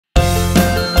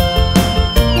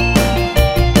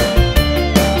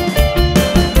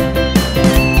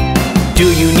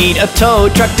a tow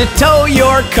truck to tow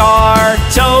your car?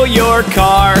 Tow your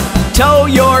car, tow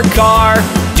your car.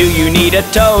 Do you need a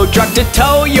tow truck to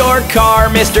tow your car?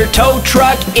 Mr. Tow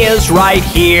Truck is right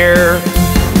here.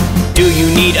 Do you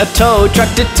need a tow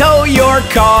truck to tow your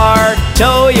car?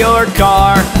 Tow your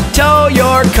car, tow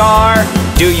your car.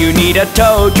 Do you need a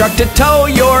tow truck to tow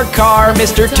your car?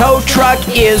 Mr. Tow Truck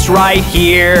is right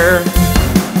here.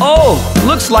 Oh,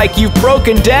 looks like you've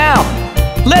broken down.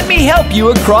 Let me help you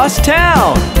across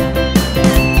town.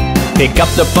 Pick up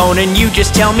the phone and you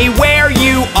just tell me where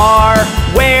you are,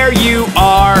 where you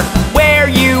are, where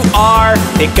you are.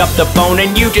 Pick up the phone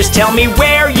and you just tell me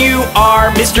where you are.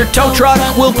 Mr. Tow Truck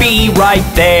will be right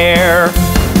there.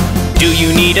 Do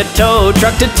you need a tow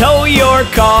truck to tow your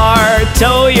car?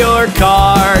 Tow your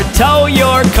car, tow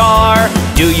your car.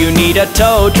 Do you need a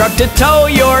tow truck to tow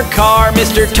your car?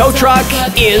 Mr. Tow Truck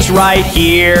is right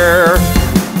here.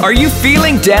 Are you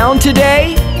feeling down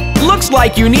today? Looks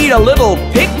like you need a little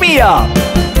pick-me-up.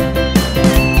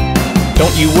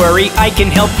 Don't you worry, I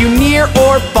can help you near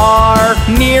or far,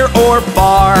 near or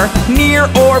far, near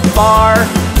or far.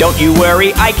 Don't you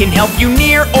worry, I can help you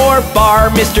near or far.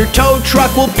 Mr. Tow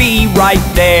Truck will be right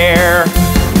there.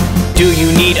 Do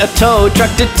you need a tow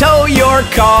truck to tow your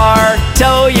car?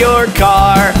 Tow your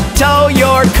car, tow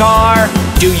your car.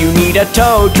 Do you need a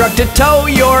tow truck to tow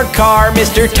your car?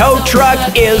 Mr. Tow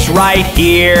Truck is right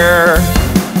here.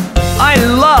 I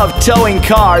love towing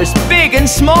cars, big and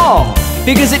small,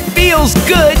 because it feels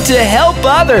good to help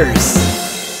others.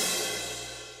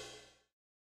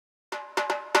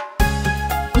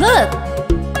 Look,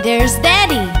 there's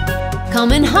Daddy,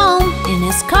 coming home in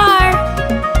his car.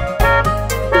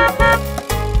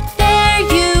 There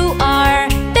you are,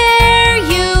 there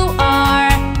you are.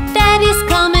 Daddy's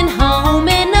coming home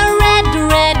in a red,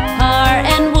 red car.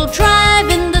 And we'll drive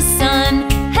in the sun,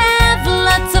 have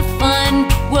lots of fun.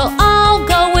 We'll all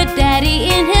go with Daddy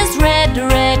in his red,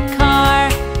 red car.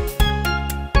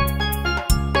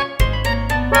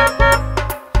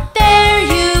 There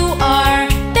you are,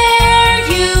 there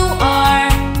you are.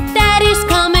 Daddy's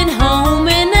coming home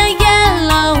in a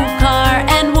yellow car.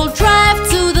 And we'll drive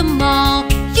to the mall,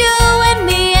 you and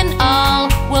me and all.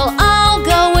 We'll all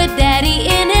go with Daddy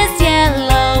in his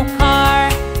yellow car.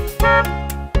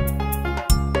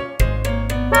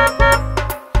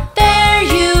 There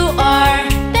you are,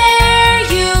 there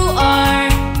you are.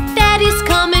 Daddy's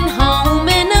coming home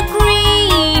in a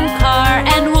green car.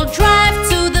 And we'll drive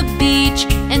to the beach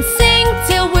and sing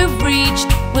till we've reached.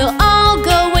 We'll all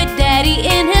go with Daddy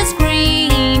in his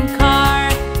green car.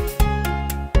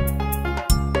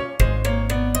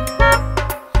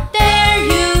 There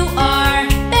you are,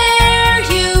 there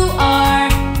you are.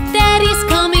 Daddy's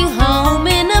coming home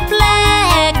in a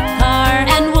black car.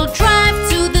 And we'll drive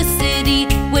to the city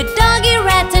with Doggy,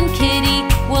 Rat and Kitty.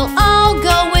 We'll all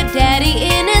go with Daddy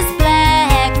in his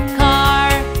black car.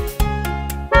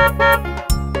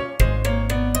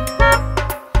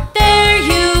 There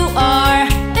you are,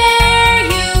 there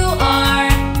you are.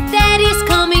 Daddy's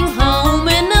coming home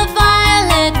in a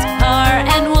violet car.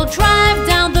 And we'll drive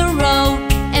down the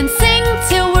road and sing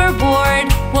till we're bored.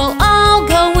 We'll all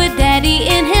go with Daddy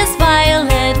in his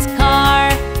violet car.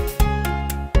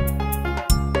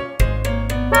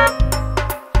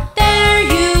 There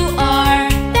you are,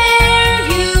 there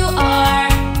you are.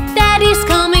 Daddy's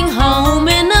coming home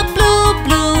in a blue,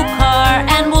 blue car.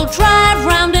 And we'll drive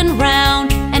round and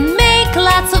round and make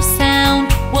lots of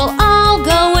sound. We'll all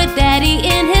go with Daddy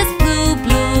in his blue,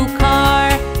 blue car.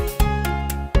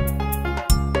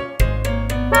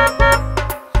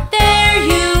 There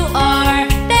you are,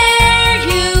 there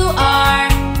you are.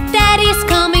 Daddy's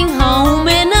coming home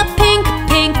in a pink,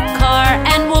 pink car.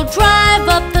 And we'll drive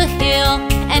up the hill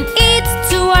and eat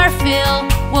to our fill.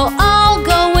 We'll all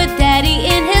go with Daddy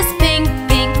in his pink,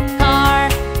 pink car.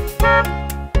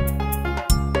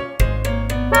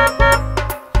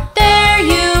 There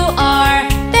you are,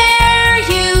 there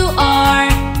you are.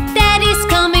 Daddy's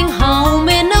coming home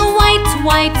in a white,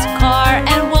 white car.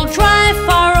 And we'll drive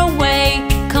far away,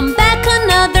 come back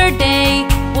another day.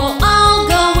 We'll all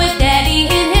go with Daddy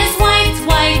in his white,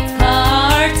 white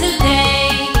car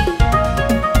today.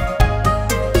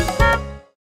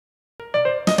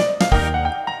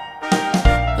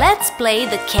 Let's play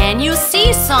the Can You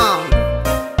See song.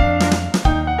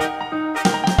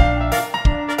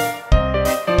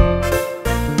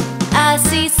 I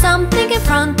see something in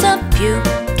front of you.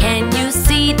 Can you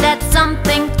see that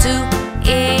something too?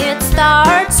 It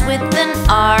starts with an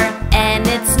R and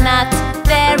it's not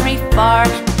very far.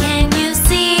 Can you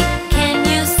see? Can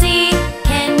you see?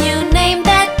 Can you name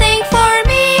that thing for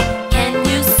me? Can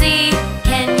you see?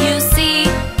 Can you see?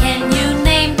 Can you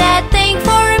name that thing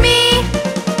for me?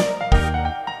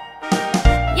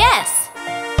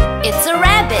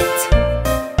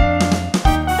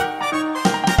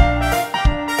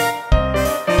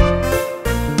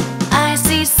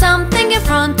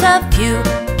 of you.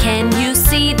 Can you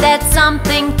see that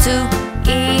something too?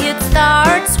 It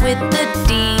starts with the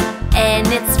D and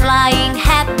it's flying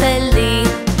happily.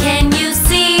 Can you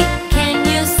see? Can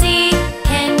you see?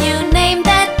 Can you name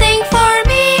that thing for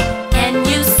me? Can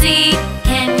you see?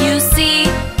 Can you see?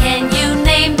 Can you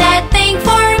name that thing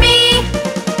for me?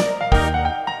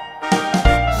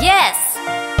 Yes,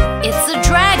 it's a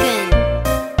dragon.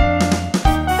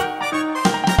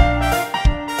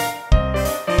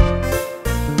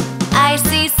 I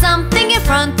see something in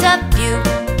front of you.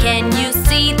 Can you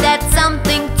see that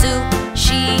something too?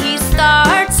 She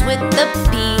starts with the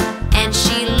P and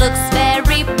she looks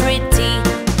very pretty.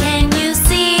 Can you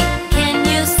see? Can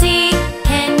you see?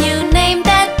 Can you name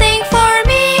that thing for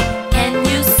me? Can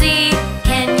you see?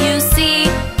 Can you see?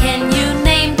 Can you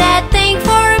name that thing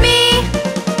for me?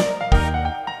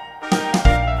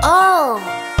 Oh,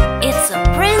 it's a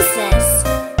princess.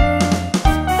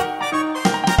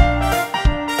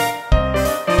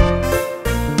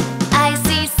 I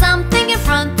see something in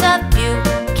front of you.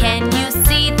 Can you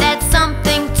see that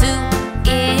something too?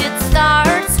 It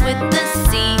starts with the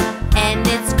C and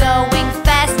it's going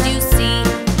fast, you see.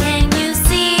 Can you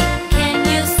see? Can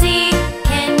you see?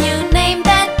 Can you name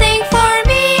that thing for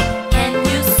me? Can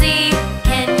you see?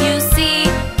 Can you see?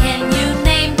 Can you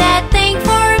name that thing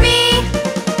for me?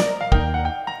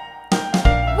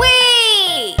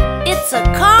 Whee! It's a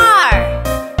car!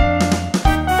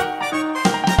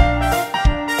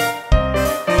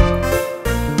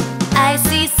 I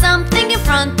see something in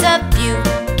front of you.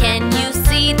 Can you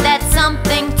see that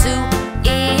something too?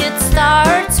 It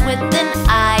starts with an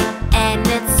I and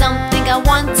it's something I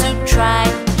want to try.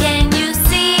 Can you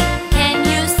see? Can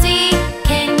you see?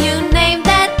 Can you name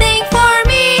that thing for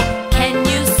me? Can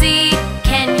you see?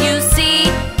 Can you see?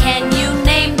 Can you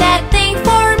name that thing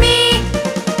for me?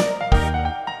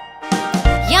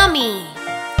 Yummy!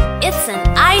 It's an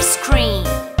ice cream.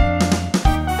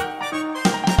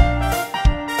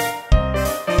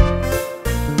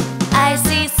 I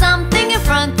see something in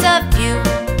front of you.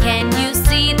 Can you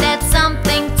see that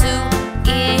something too?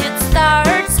 It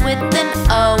starts with an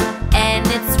O and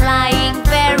it's flying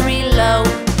very low.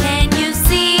 Can you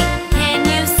see? Can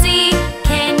you see?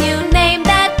 Can you name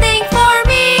that thing for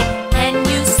me? Can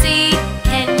you see?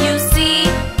 Can you see?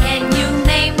 Can you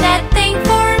name that thing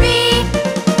for me?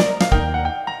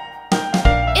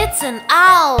 It's an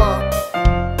owl.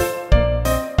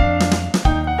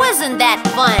 Wasn't that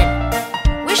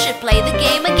fun? We should play the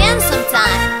game again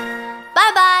sometime.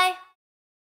 Bye-bye.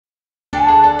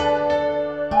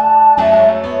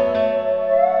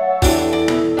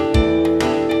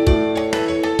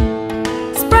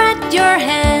 Spread your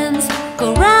hands,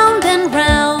 go round and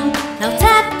round. Now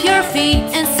tap your feet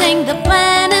and sing the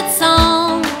planet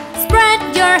song. Spread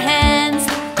your hands,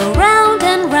 go round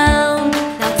and round.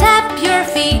 Now tap your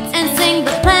feet and sing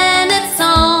the planet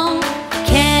song.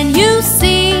 Can you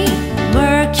see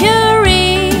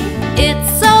Mercury?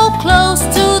 It's so close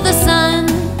to the sun.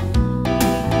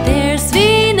 There's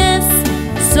Venus,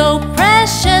 so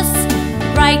precious,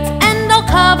 bright and all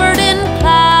covered in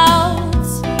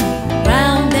clouds.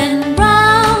 Round and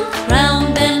round,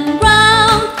 round and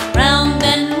round, round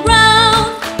and round,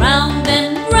 round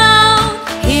and round.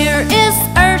 Here is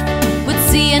Earth with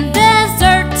sea and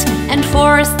desert and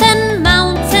forest and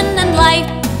mountain and light.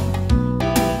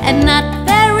 And not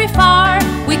very far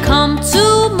we come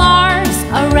to Mars,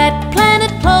 a red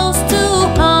planet close to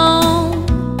home.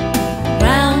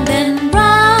 Round and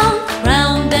round,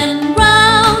 round and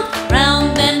round,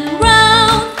 round and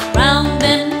round, round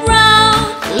and round.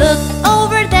 Look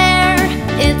over there,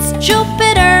 it's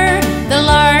Jupiter, the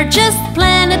largest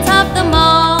planet of them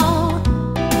all.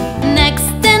 Next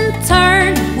in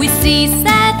turn, we see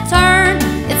Saturn.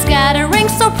 It's got a ring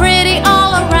so pretty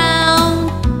all around.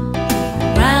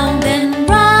 Round and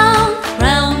round,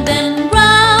 round and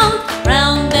round,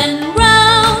 round and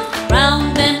round,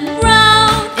 round and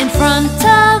round. In front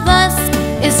of us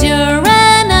is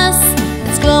Uranus.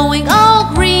 It's glowing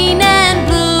all green and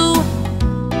blue.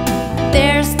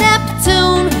 There's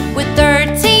Neptune with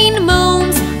 13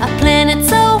 moons, a planet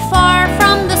so far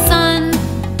from the sun.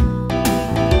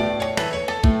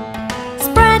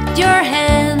 Spread your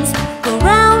hands, go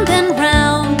round and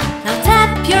round. Now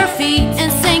tap your feet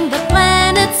and sing the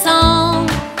planet song.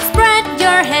 Spread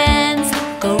your hands,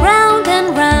 go round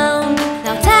and round.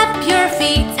 Now tap your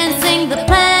feet and sing the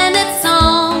planet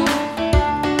song.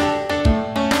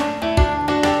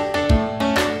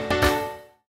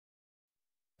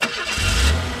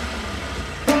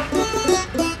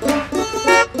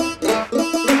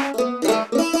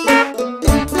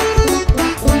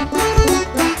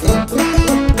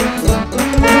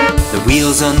 The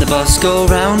wheels on the bus go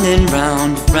round and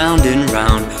round, round and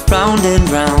round, round and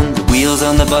round. The wheels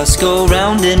on the bus go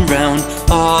round and round,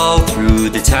 all through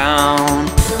the town.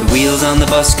 The wheels on the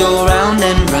bus go round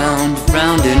and round,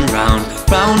 round and round,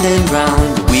 round and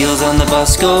round. The wheels on the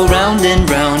bus go round and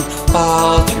round,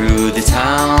 all through the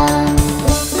town.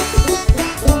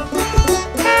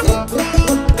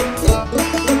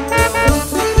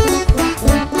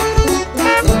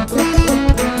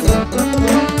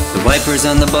 The wipers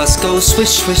on the bus go swish,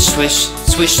 swish, swish,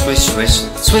 swish, swish, swish,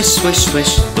 swish, swish,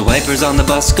 swish. The wipers on the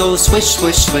bus go swish,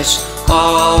 swish, swish,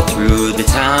 all through the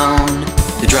town.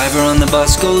 The driver on the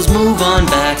bus goes move on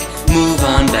back, move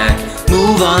on back,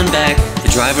 move on back. The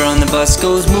driver on the bus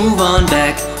goes move on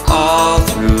back, all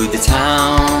through the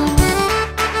town.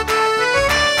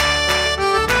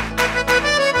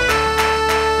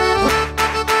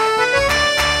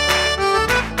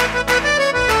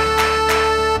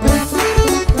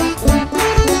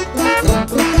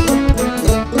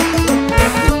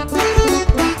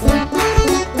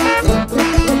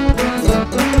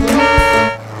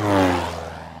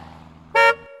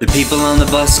 The people on the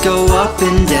bus go up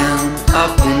and down,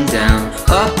 up and down,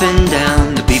 up and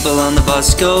down. The people on the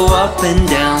bus go up and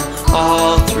down,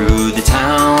 all through the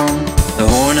town. The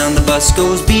horn on the bus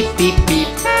goes beep, beep, beep,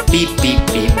 beep, beep,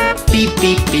 beep, beep,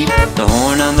 beep, beep. The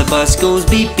horn on the bus goes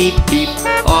beep, beep, beep,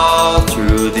 all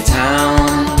through the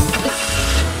town.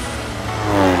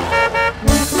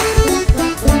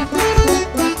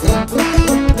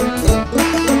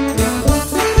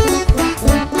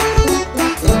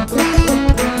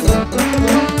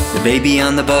 The baby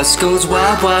on the bus goes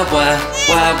wah, wah, wah,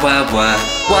 wah, wah, wah,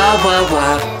 wah, wah,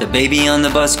 wah. The baby on the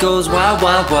bus goes wah,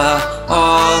 wah, wah,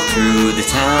 all through the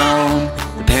town.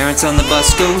 The parents on the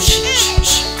bus go shh, shh,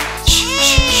 shh, shh,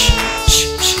 shh,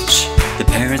 shh, shh, shh. The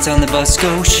parents on the bus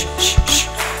go shh, shh, shh,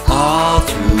 all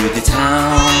through the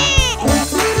town.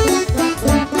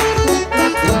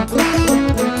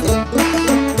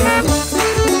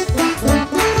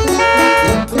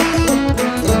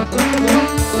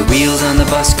 The wheels on the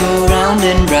bus go round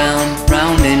and round,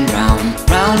 round and round,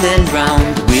 round and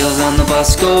round. The wheels on the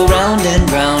bus go round and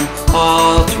round,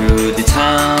 all through the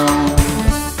town.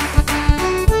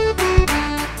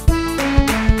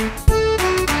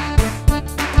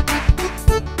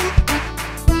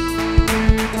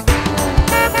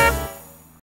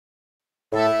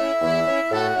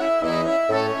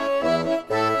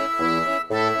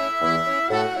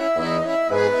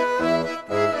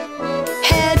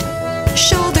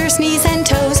 Shoulders, knees and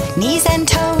toes, knees and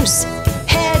toes.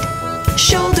 Head,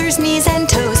 shoulders, knees and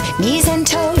toes, knees and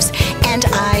toes. And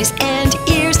eyes and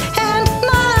ears and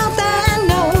mouth and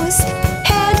nose.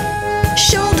 Head,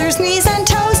 shoulders, knees and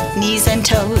toes, knees and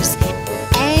toes.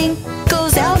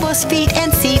 Ankles, elbows, feet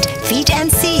and seat, feet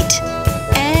and seat.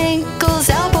 Ankles,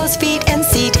 elbows, feet and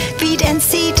seat, feet and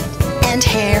seat. And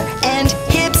hair and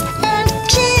hips and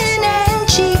chin and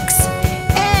cheeks.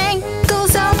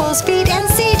 Ankles, elbows, feet and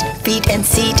seat, feet and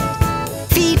seat.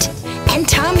 Feet and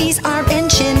tummies, arm and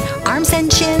chin, arms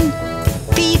and chin.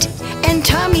 Feet and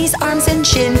tummies, arms and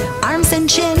chin, arms and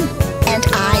chin. And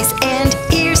eyes and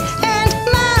ears and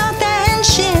mouth and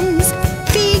shins.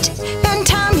 Feet and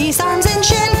tummies, arms and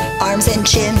chin, arms and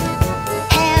chin.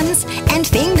 Hands and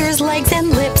fingers, legs and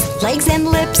lips, legs and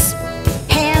lips.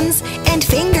 Hands and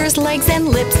fingers, legs and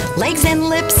lips, legs and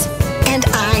lips. And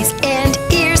eyes and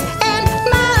ears and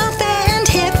mouth and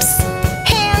hips.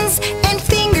 Hands and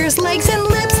fingers, legs and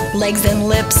lips, legs and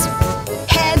lips.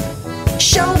 Head,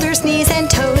 shoulders, knees and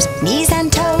toes, knees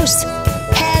and toes.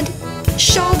 Head,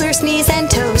 shoulders, knees and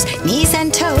toes, knees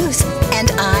and toes.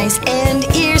 And eyes and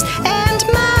ears and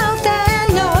mouth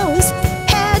and nose.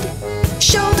 Head,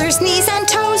 shoulders, knees and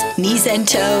toes, knees and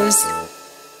toes.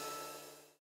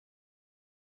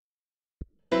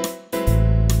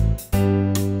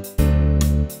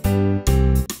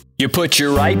 You put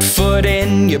your right foot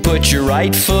in, you put your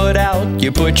right foot out.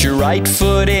 You put your right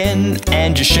foot in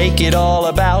and you shake it all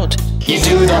about. You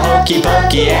do the hokey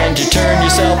pokey and you turn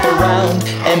yourself around,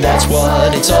 and that's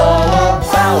what it's all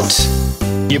about.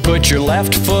 You put your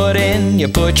left foot in, you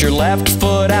put your left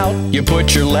foot out. You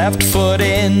put your left foot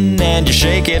in and you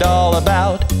shake it all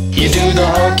about. You do the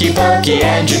hokey pokey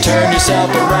and you turn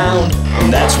yourself around,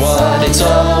 and that's what it's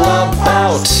all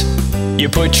about. You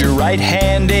put your right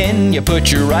hand in, you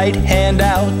put your right hand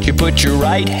out. You put your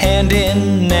right hand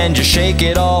in and you shake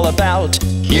it all about.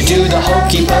 You do the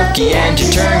hokey pokey and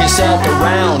you turn yourself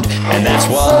around, and that's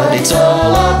what it's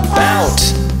all about.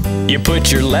 You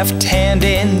put your left hand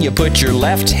in, you put your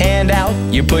left hand out.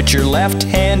 You put your left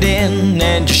hand in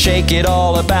and you shake it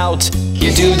all about.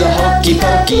 You do the hokey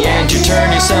pokey and you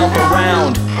turn yourself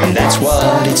around, and that's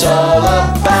what it's all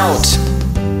about.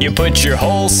 You put your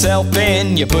whole self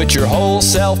in, you put your whole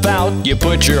self out, you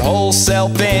put your whole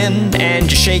self in and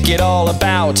you shake it all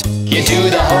about. You do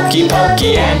the hokey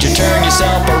pokey and you turn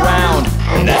yourself around,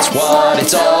 and that's what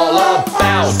it's all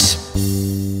about.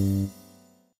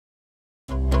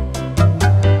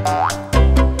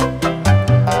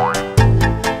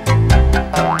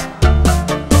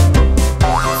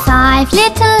 Five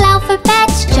little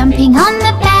alphabets jumping on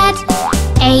the bed.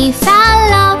 A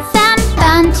fell off and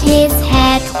bumped his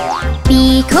head.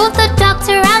 B called the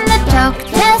doctor and the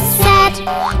doctor said,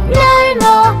 no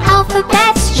more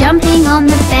alphabets jumping on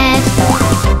the bed.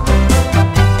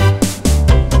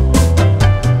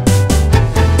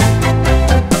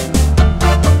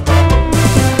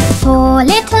 Four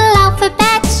little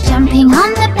alphabets jumping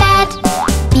on the bed.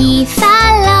 B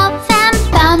fell off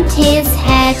and bumped his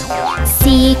head.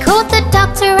 C called the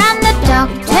doctor and the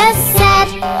doctor said,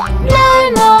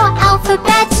 no more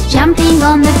alphabets jumping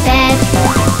on the bed.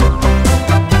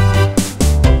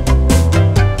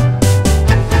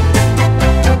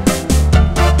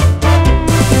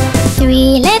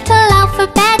 Three little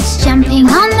alphabets jumping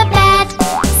on the bed.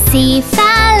 C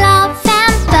fell off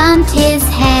and bumped his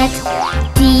head.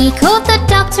 D called the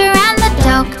doctor and the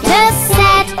doctor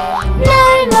said,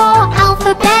 no more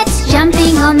alphabets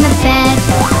jumping on the bed.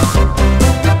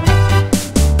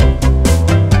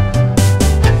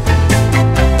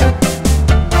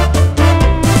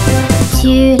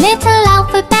 Two little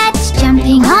alphabets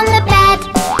jumping on the bed.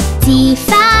 D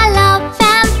fell off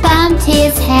and bumped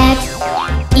his head.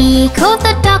 E called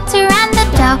the doctor and the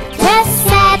doctor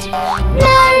said,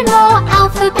 no more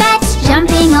alphabets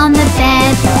jumping on the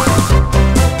bed.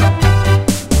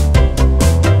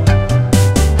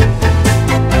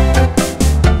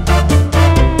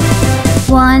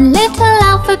 One little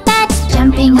alphabet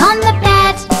jumping on the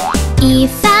bed. E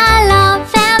fell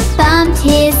off and bumped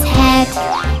his head.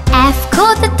 F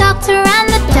called the doctor and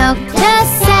the doctor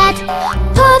said,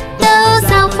 put those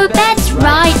alphabets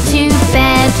right to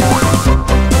bed.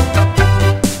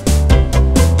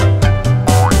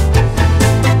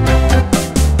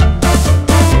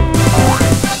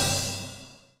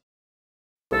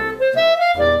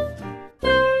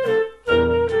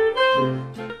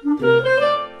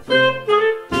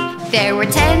 There were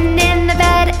 10 in the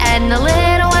bed and the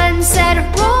little one said,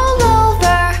 roll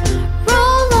over,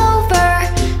 roll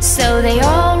over. So they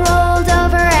all rolled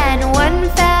over and one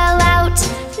fell out.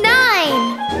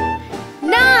 9,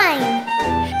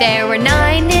 9. There were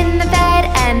 9 in the bed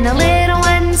and the little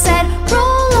one said,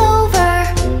 roll over,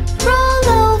 roll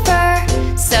over.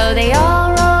 So they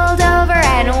all rolled over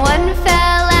and one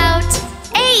fell out.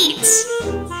 8,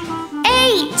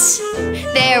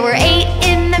 8. There were 8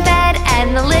 in the bed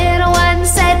and the little one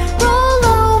said, roll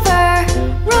over,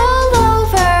 roll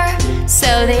over.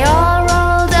 So they all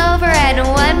rolled over and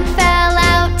one fell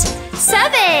out.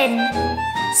 7,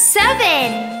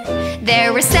 7.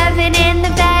 There were 7 in the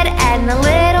bed and the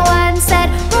little one said,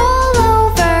 roll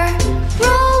over,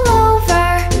 roll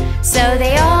over. So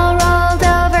they all rolled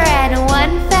over and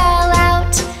one fell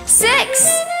out.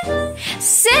 6,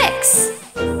 6.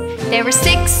 There were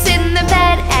 6 in the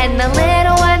bed and the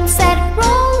little one said,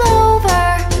 roll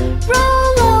over,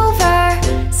 roll over.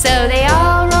 So they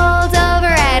all rolled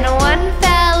over and one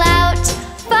fell out.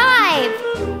 5,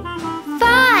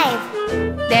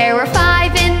 5. There were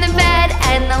 5 in the bed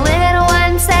and the little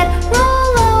one said,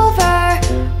 roll over,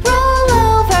 roll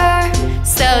over.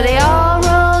 So they all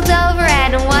rolled over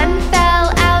and one fell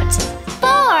out.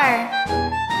 4,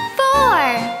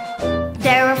 4.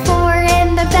 There were 4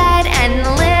 in the bed and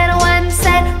the little one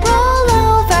said, roll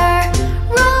over,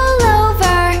 roll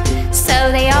over.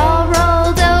 So they all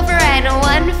rolled over and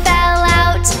one fell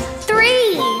out.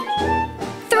 3,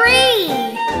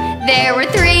 3. There were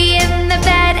 3 in the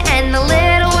bed and the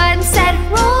little one said,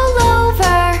 roll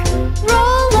over,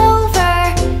 roll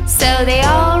over. So they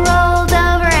all rolled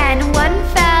over and one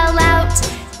fell out.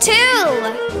 2,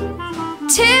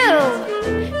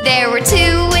 2. There were 2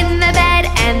 in the bed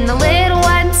and the little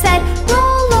one said,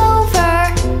 roll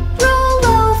over, roll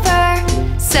over.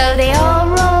 So they all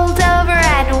rolled over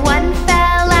and one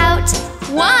fell out.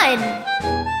 1,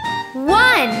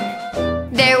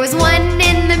 1. There was 1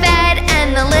 in the bed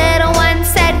and the little one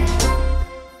said,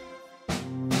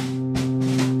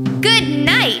 good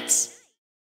night.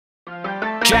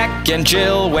 Jack and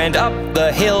Jill went up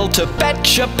the hill to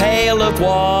fetch a pail of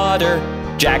water.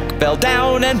 Jack fell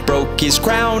down and broke his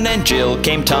crown, and Jill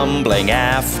came tumbling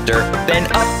after. Then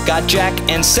up got Jack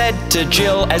and said to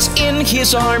Jill, as in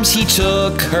his arms he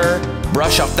took her,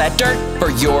 brush off that dirt, for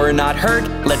you're not hurt.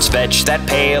 Let's fetch that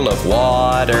pail of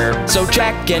water. So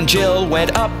Jack and Jill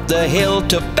went up the hill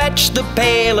to fetch the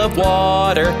pail of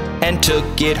water, and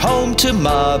took it home to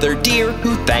Mother dear,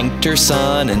 who thanked her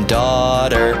son and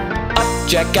daughter. Up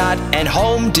Jack got and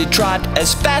home did trot,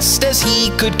 as fast as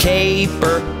he could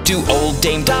caper, to old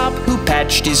Dame Dob, who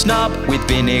patched his knob with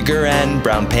vinegar and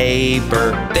brown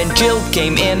paper. Then Jill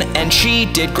came in and she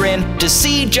did grin to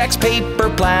see Jack's paper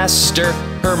plaster.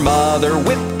 Her mother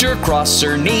whipped her across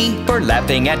her knee for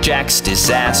laughing at Jack's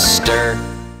disaster.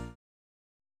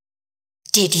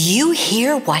 Did you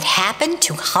hear what happened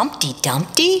to Humpty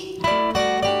Dumpty?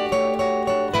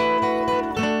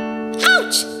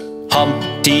 Ouch!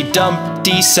 Humpty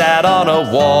Dumpty sat on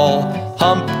a wall.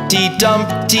 Humpty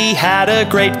Dumpty had a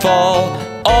great fall.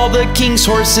 All the king's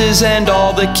horses and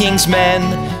all the king's men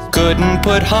couldn't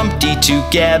put Humpty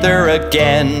together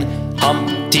again.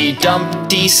 Humpty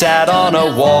Dumpty sat on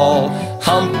a wall.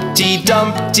 Humpty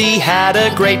Dumpty had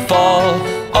a great fall.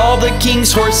 All the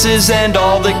king's horses and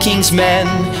all the king's men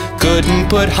couldn't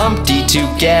put Humpty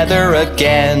together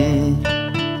again.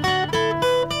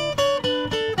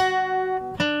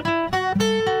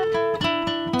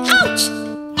 Ouch!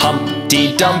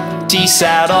 Humpty Dumpty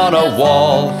sat on a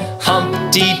wall.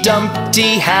 Humpty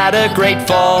Dumpty had a great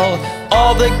fall.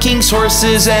 All the king's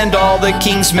horses and all the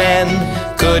king's men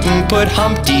couldn't put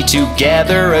Humpty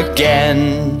together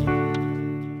again.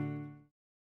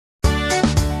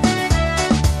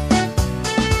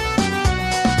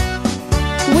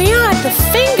 We are the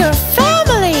Finger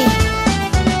family.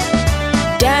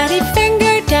 Daddy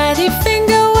Finger,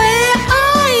 where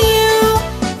are you?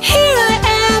 Here I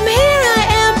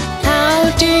am, how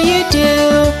do you do?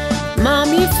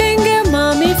 Mommy Finger,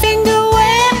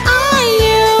 where are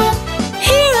you?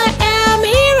 Here I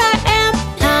am,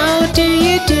 how do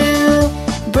you do?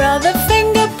 Brother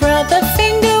Finger,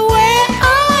 where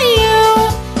are you?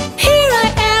 Here I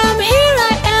am,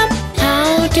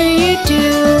 how do you do?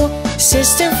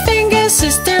 Sister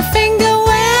Finger,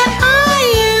 where are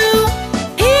you?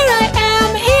 Here I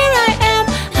am,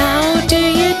 how do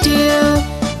you do?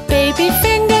 Baby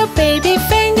Finger,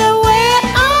 where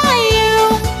are you?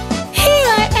 Here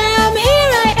I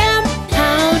am,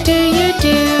 how do you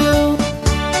do?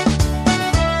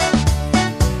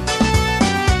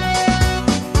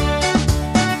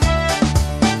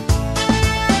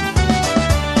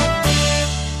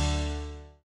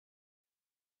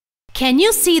 Can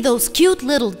you see those cute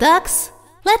little ducks?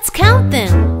 Let's count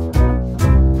them.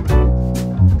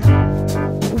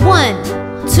 1,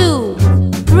 2,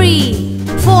 3,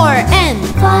 4, and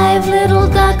 5 little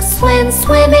ducks went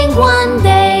swimming one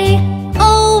day,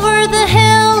 over the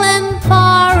hill and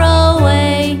far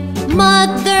away.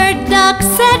 Mother duck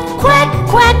said quack,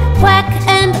 quack, quack,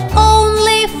 and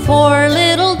only 4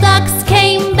 little ducks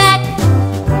came back.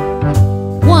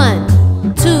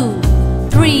 1, 2,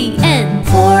 3, and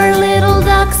 4 little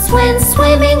ducks went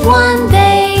swimming one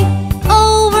day,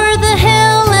 over the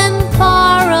hill and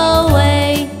far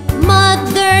away.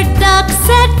 Mother duck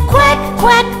said quack,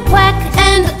 quack, quack,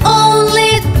 and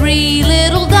only 3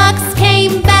 little ducks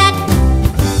came back.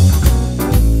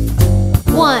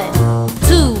 1,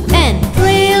 2, and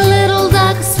 3 little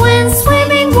ducks went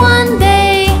swimming one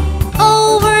day,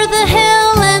 over the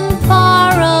hill and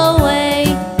far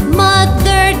away.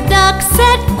 Mother duck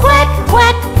said quack,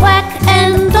 quack, quack,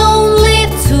 and only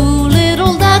 2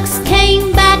 little ducks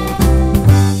came back.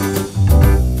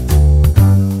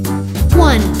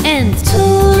 1 and 2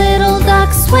 little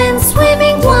ducks went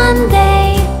swimming one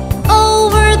day,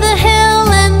 over the hill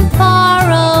and far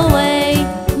away.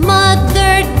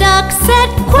 Mother duck said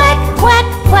quack, quack,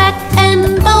 quack,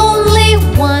 and only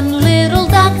 1 little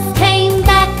duck came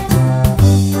back.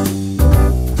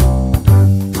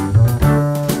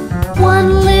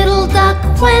 1 little duck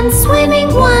went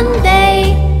swimming one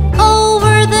day,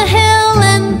 over the hill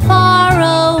and far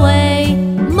away.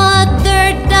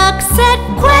 Mother duck said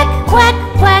quack, quack,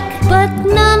 quack, but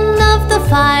none of the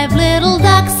 5 little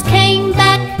ducks came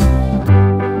back.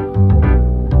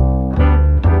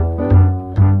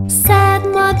 Sad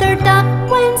Mother duck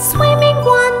went swimming